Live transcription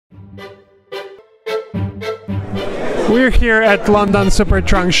We're here at London Super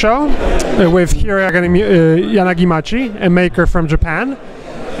Trunk Show with Hiro Yanagimachi, a maker from Japan.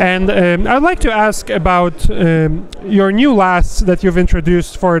 And I'd like to ask about your new lasts that you've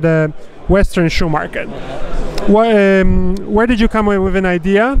introduced for the Western shoe market. Where did you come up with an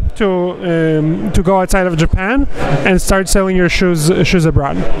idea to go outside of Japan and start selling your shoes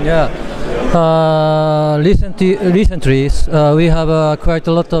abroad? Yeah, recently we have quite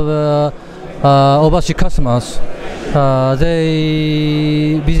a lot of overseas customers.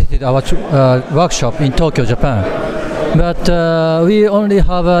 They visited our workshop in Tokyo, Japan. But we only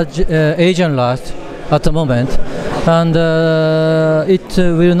have Asian last at the moment, and it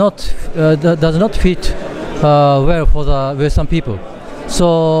will not does not fit well for the Western people.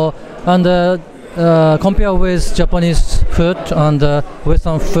 So, and compared with Japanese foot and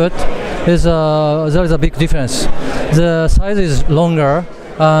Western foot, there is a big difference. The size is longer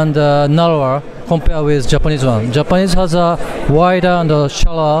and narrower compared with Japanese one. Japanese has a wider and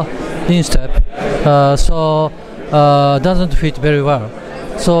shallower instep, so doesn't fit very well.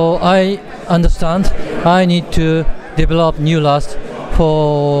 So I understand I need to develop new last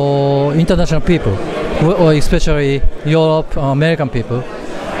for international people, or especially Europe, American people.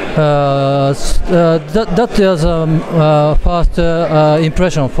 That is first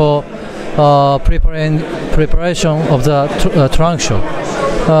impression for preparation of the trunk show.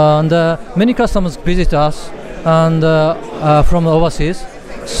 And many customers visit us and from overseas.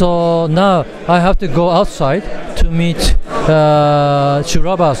 So now I have to go outside to meet shoe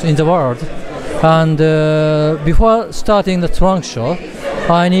lovers in the world. And before starting the trunk show,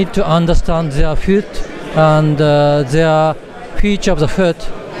 I need to understand their foot and their feature of the foot.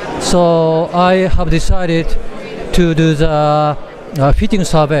 So I have decided to do the fitting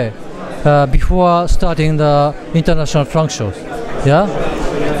survey before starting the international trunk shows. Yeah?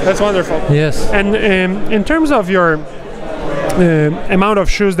 That's wonderful. Yes. And in terms of your amount of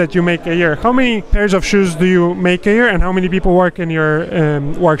shoes that you make a year, how many pairs of shoes do you make a year, and how many people work in your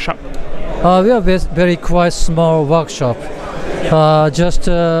workshop? We are very quite small workshop, just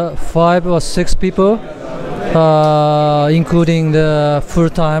 5 or 6 people, including the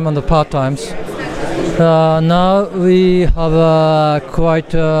full-time and the part-times. Now we have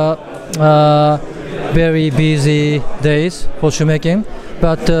quite very busy days for shoemaking,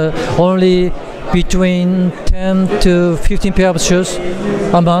 but only between 10 to 15 pairs of shoes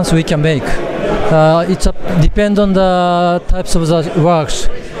a month we can make. It depends on the types of the works.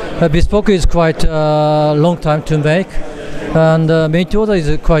 Bespoke is quite a long time to make, and made-to-order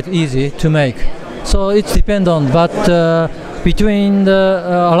is quite easy to make. So it depends on, but between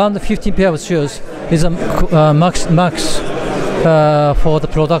around 15 pairs of shoes is a max for the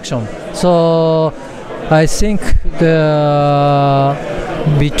production. So I think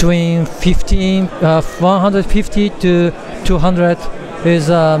between 150 to 200 is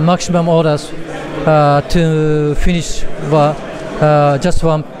maximum orders to finish just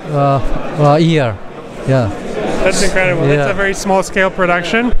one year. Yeah. That's incredible. Yeah. That's a very small scale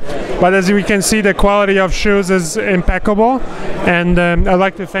production, but as we can see, the quality of shoes is impeccable. And I'd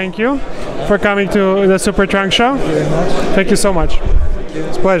like to thank you for coming to the Super Trunk Show. Thank you very much. Thank you so much.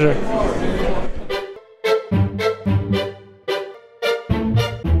 It's a pleasure.